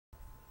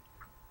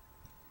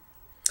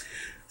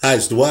Hi,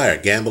 it's Dwyer,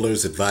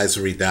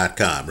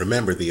 gamblersadvisory.com.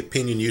 Remember, the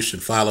opinion you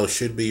should follow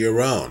should be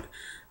your own.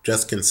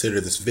 Just consider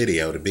this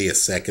video to be a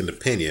second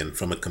opinion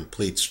from a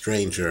complete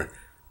stranger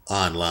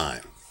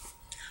online.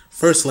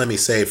 First, let me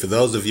say, for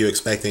those of you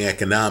expecting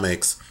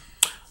economics,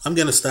 I'm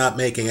going to stop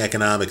making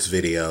economics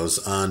videos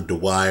on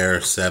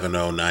Dwyer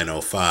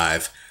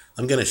 70905.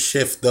 I'm going to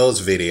shift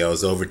those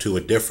videos over to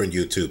a different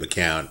YouTube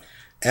account,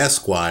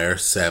 Esquire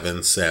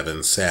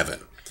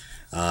 777.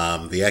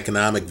 The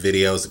economic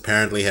videos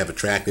apparently have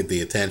attracted the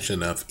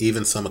attention of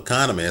even some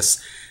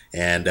economists,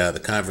 and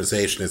the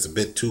conversation is a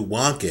bit too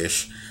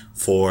wonkish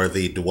for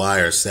the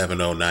Dwyer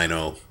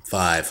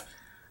 70905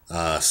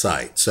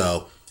 site.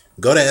 So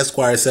go to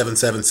Esquire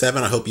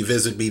 777. I hope you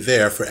visit me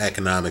there for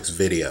economics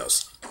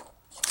videos.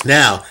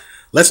 Now,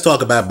 let's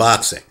talk about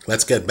boxing.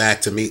 Let's get back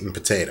to meat and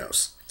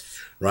potatoes.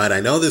 Right, I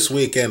know this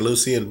weekend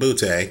Luciano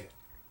Abis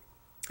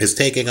is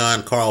taking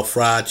on Carl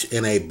Froch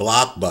in a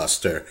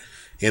blockbuster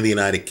in the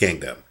United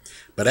Kingdom.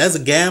 But as a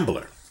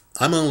gambler,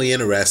 I'm only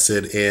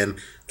interested in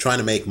trying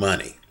to make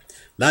money,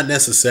 not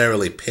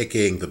necessarily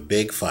picking the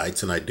big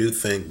fights, and I do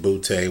think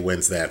Abis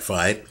wins that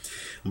fight,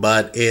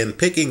 but in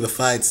picking the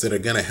fights that are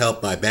going to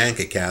help my bank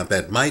account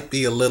that might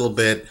be a little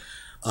bit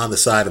on the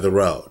side of the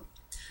road.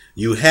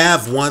 You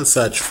have one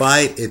such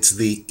fight. It's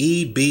the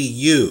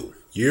EBU,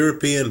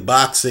 European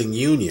Boxing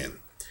Union,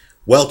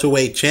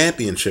 welterweight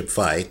championship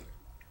fight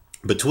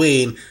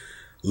between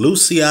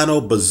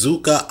Luciano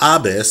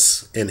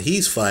Abis, and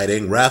he's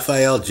fighting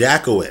Rafael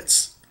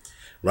Jackiewicz.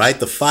 Right?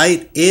 The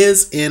fight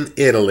is in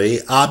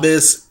Italy.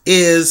 Abis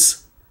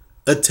is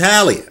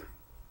Italian.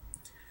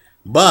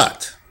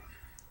 But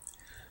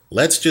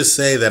let's just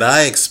say that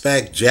I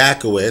expect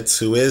Jackiewicz,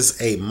 who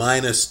is a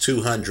minus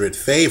 200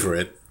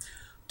 favorite,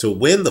 to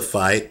win the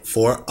fight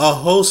for a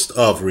host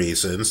of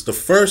reasons. The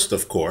first,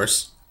 of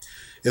course,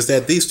 is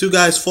that these two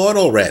guys fought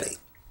already.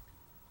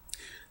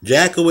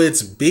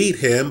 Jackiewicz beat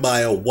him by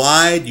a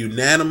wide,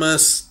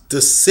 unanimous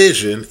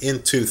decision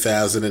in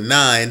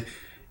 2009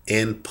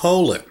 in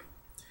Poland.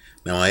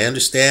 Now, I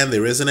understand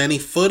there isn't any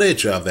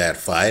footage of that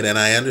fight, and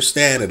I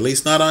understand, at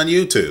least not on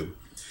YouTube,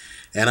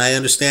 and I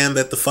understand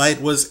that the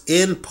fight was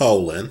in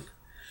Poland,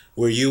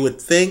 where you would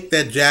think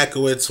that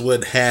Jackiewicz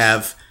would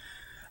have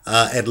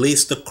at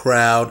least a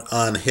crowd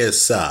on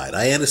his side.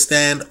 I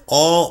understand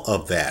all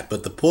of that,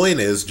 but the point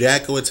is,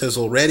 Jackiewicz has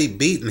already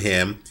beaten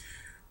him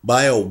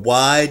by a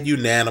wide,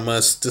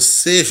 unanimous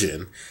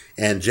decision,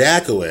 and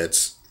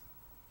Jackiewicz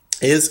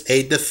is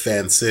a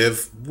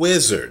defensive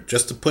wizard.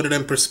 Just to put it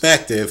in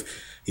perspective,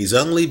 he's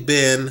only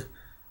been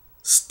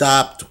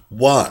stopped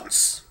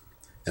once,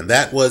 and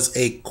that was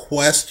a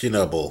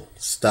questionable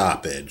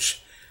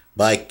stoppage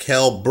by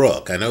Kell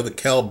Brook. I know the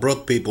Kell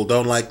Brook people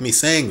don't like me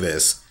saying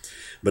this,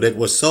 but it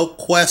was so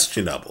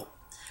questionable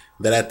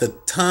that at the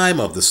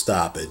time of the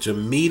stoppage,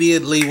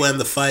 immediately when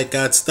the fight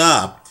got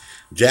stopped,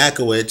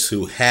 Jackiewicz,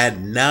 who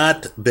had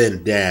not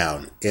been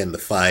down in the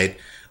fight,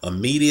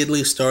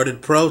 immediately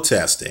started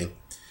protesting.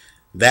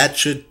 That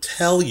should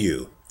tell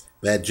you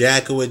that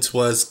Jackiewicz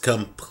was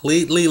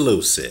completely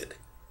lucid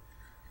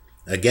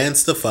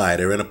against the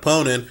fighter, an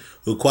opponent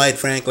who, quite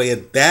frankly,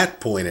 at that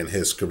point in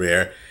his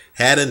career,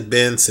 hadn't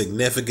been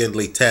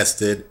significantly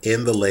tested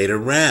in the later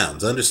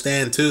rounds.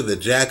 Understand, too, that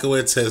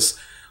Jackiewicz has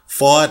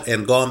fought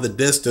and gone the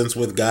distance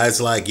with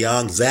guys like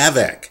Jan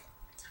Zavek,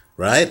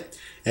 right?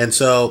 And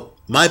so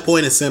my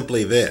point is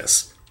simply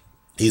this.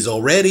 He's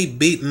already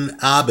beaten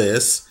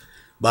Abis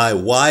by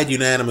wide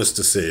unanimous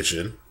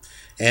decision,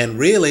 and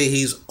really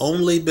he's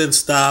only been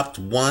stopped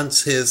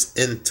once his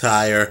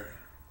entire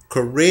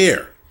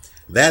career.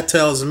 That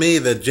tells me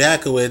that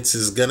Jackiewicz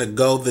is going to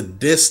go the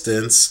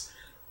distance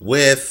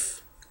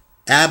with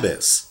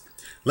Abis.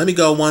 Let me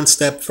go one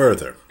step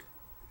further.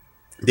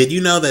 Did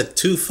you know that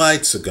 2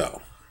 fights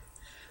ago,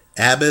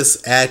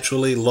 Abis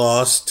actually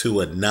lost to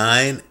a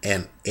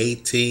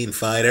 9-18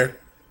 fighter?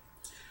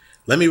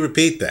 Let me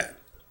repeat that.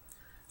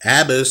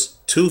 Abis,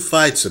 2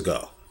 fights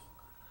ago,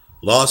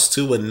 lost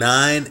to a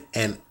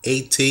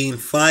 9-18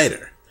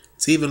 fighter.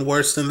 It's even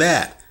worse than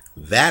that.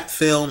 That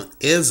film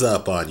is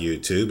up on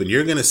YouTube, and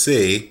you're going to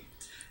see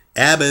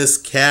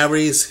Abis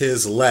carries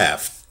his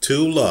left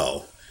too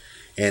low,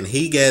 and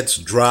he gets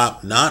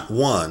dropped not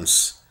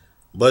once,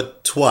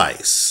 but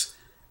twice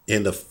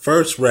in the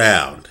first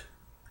round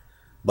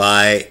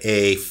by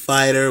a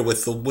fighter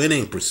with a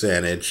winning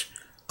percentage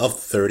of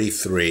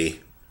 33%.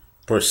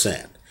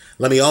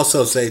 Let me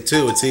also say,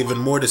 too, it's even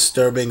more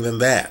disturbing than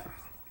that.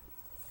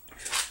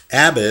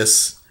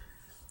 Abis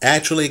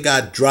actually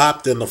got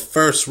dropped in the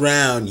first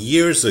round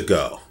years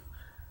ago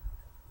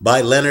by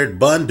Leonard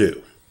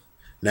Bundu.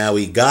 Now,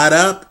 he got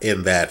up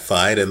in that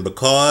fight, and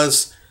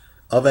because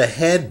of a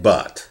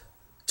headbutt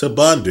to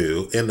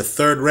Bundu in the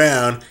 3rd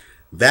round,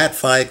 that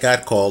fight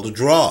got called a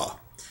draw.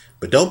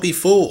 But don't be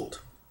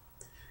fooled.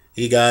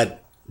 He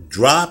got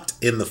dropped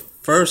in the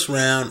first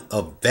round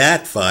of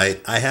that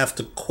fight. I have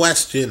to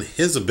question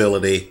his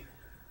ability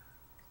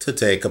to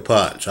take a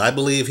punch. I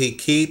believe he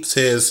keeps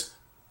his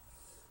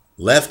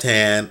left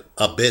hand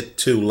a bit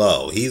too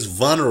low. He's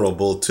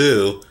vulnerable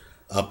to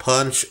a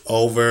punch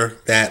over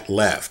that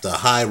left, a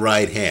high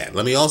right hand.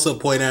 Let me also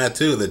point out,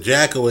 too, that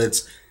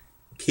Jackiewicz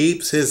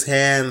keeps his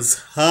hands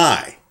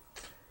high.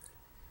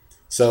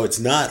 So it's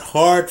not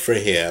hard for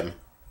him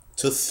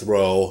to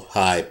throw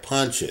high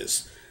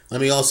punches.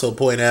 Let me also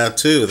point out,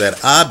 too, that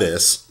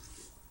Abis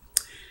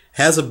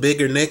has a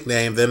bigger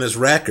nickname than his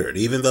record,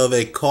 even though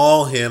they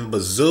call him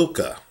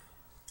Bazooka.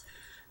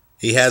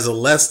 He has a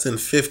less than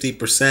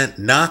 50%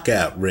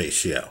 knockout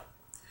ratio.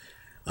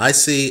 I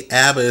see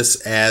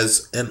Abis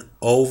as an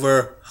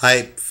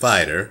overhyped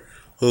fighter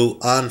who,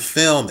 on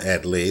film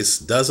at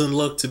least, doesn't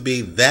look to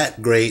be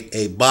that great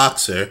a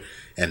boxer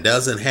and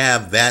doesn't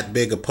have that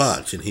big a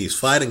punch. And he's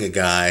fighting a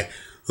guy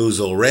who's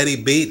already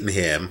beaten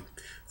him,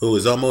 who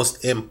is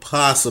almost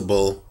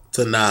impossible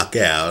to knock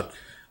out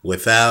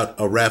without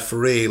a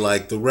referee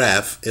like the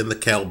ref in the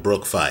Kell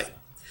Brook fight.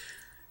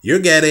 You're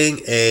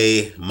getting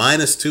a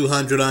minus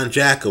 200 on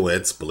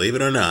Jackiewicz, believe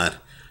it or not.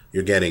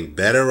 You're getting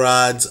better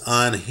odds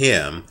on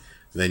him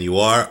than you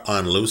are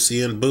on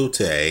Lucian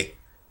Bute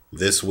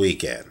this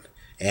weekend.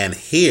 And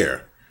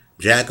here,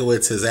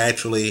 Jackiewicz has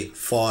actually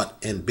fought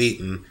and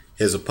beaten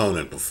his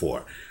opponent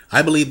before.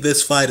 I believe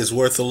this fight is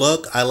worth a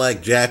look. I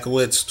like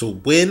Jackiewicz to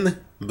win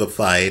the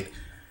fight.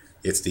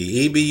 It's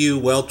the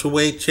EBU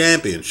Welterweight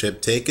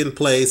Championship taking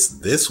place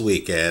this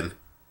weekend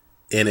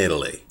in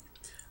Italy.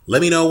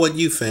 Let me know what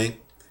you think.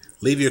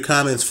 Leave your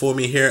comments for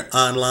me here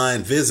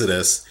online. Visit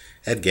us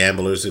at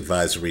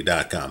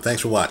gamblersadvisory.com.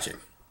 Thanks for watching.